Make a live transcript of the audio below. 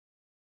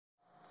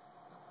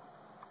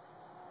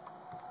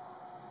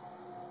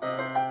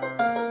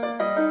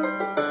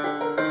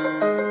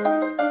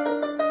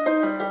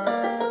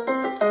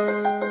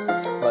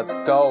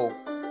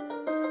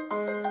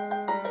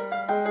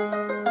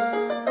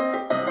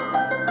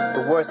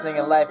The worst thing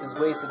in life is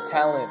wasted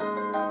talent.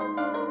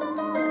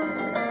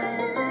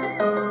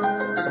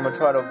 So I'm gonna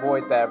try to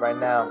avoid that right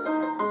now.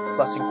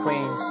 Flushing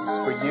Queens, is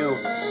for you.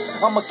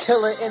 I'm a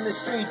killer in the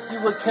streets,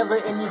 you a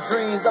killer in your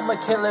dreams. I'm a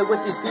killer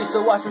with this beat,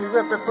 so watch me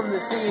rip it from the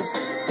seams.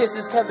 This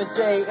is Kevin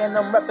Shea, and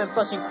I'm reppin'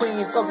 Flushing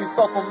Queens. So if you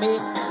fuck with me,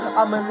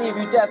 I'ma leave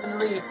you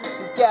definitely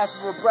gasp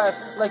for breath,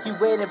 like you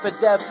waiting for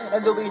death.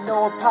 And there'll be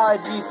no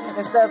apologies,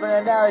 instead of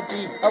an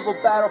analogy of a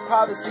battle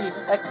prophecy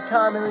that can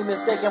commonly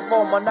mistaken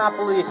for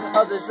monopoly.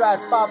 Others try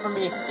to spot for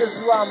me, this is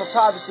why I'm a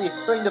prophecy.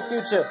 Bring the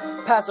future,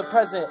 past or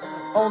present.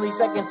 Only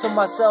second to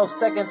myself,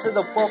 second to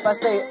the both. I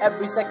stay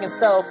every second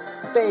stealth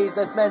phase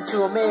that's meant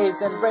to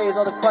amaze and raise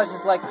all the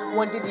questions like,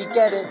 when did he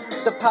get it?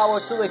 The power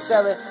to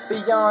excel it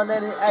beyond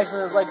any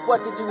excellence. Like,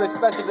 what did you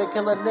expect to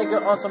kill a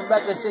nigga on some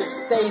reckless shit?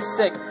 Stay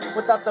sick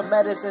without the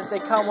medicines, stay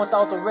calm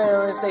without the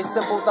riddles, stay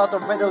simple without the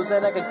riddles.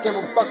 And I can give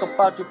a fuck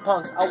about you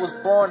punks. I was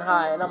born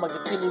high and I'ma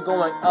continue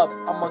going up.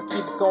 I'ma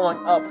keep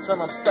going up till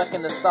I'm stuck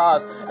in the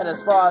stars and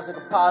as far as I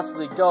can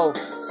possibly go.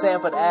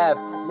 Sanford Ave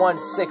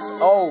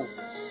 160,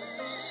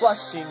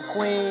 Flushing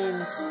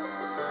Queens.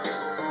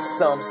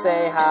 Some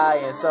stay high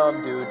and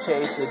some do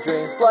chase their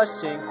dreams.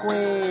 Flushing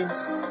Queens.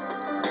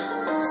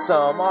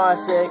 Some are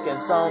sick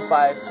and some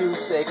fight to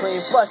stay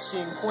clean.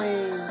 Flushing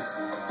Queens.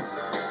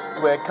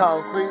 Where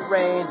concrete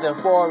rains and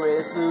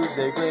forests lose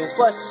their gleams.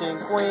 Flushing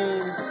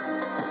Queens.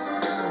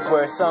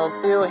 Where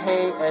some feel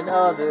hate and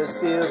others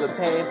feel the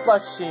pain.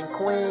 Flushing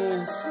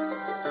Queens.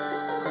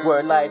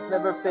 Where lights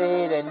never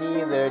fade and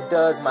neither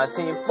does my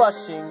team.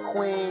 Flushing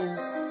Queens.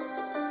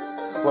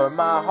 Where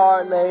my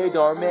heart lay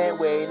dormant,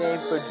 waiting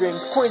for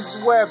dreams. Queens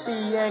is where I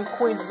be, and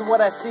Queens is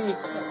what I see.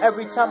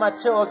 Every time I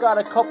chill, I got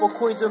a couple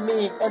queens with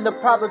me. And the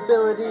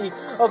probability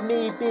of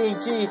me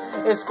being G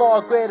is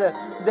far greater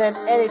than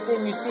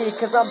anything you see.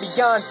 Cause I'm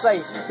beyond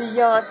sight,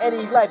 beyond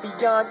any light,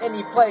 beyond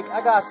any plague.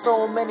 I got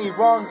so many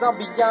wrongs, I'm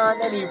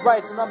beyond any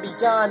rights. And I'm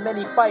beyond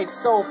many fights,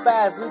 so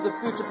fast, leave the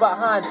future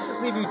behind.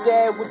 Leave you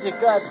dead with your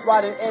guts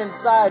rotting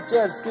inside.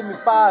 Just give me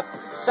 5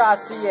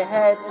 shots to your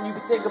head, and you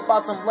can think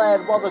about some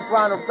lead while the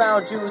ground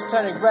around you is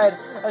turning red.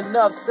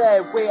 Enough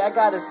said, wait, I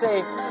gotta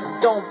say,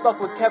 don't fuck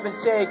with Kevin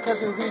Shea, cause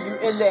he'll leave you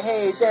in the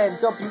hay, then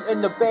dump you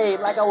in the bay.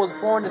 Like I was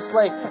born to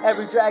slay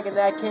every dragon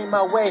that came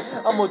my way.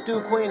 I'ma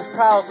do Queens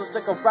proud, so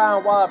stick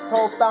around while I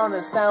profound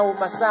and stand with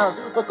my sound.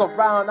 Look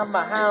around, I'm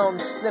a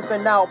hound,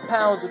 sniffing out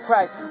pounds of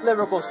crack.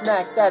 Lyrical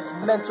snack that's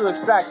meant to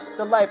extract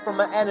the life from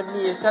my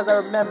enemy, cause I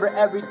remember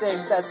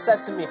everything that's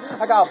said to me.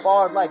 I got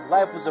bars like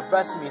life was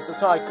arresting me, so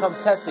try to come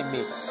testing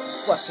me.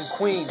 Flushing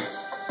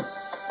Queens.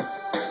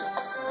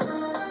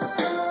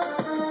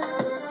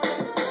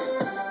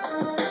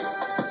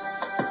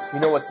 You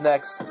know what's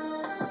next?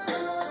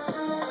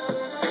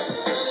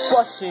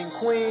 Flushing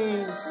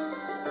Queens.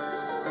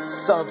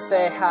 Some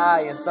stay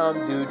high and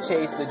some do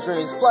chase their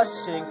dreams.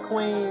 Flushing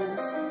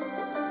Queens.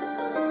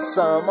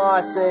 Some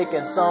are sick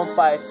and some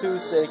fight to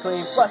stay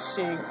clean.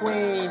 Flushing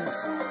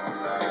Queens.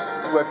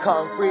 Where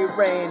concrete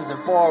rains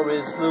and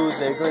forests lose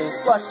their gleams.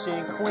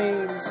 Flushing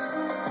Queens.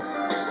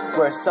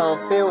 Where some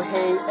feel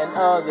hate and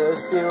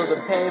others feel the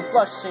pain.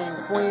 Flushing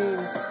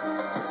Queens.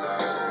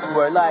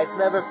 Where lights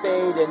never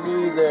fade and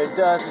neither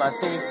does my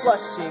team.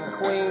 Flushing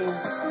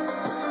Queens.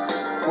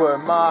 Where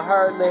my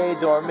heart lay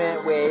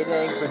dormant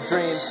waiting for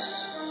dreams.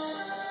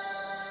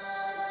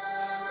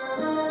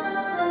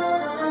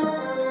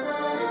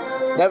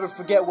 Never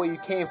forget where you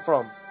came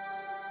from.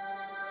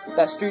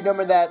 That street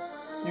number that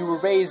you were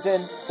raised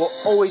in will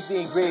always be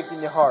engraved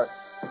in your heart.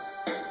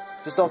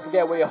 Just don't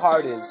forget where your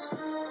heart is.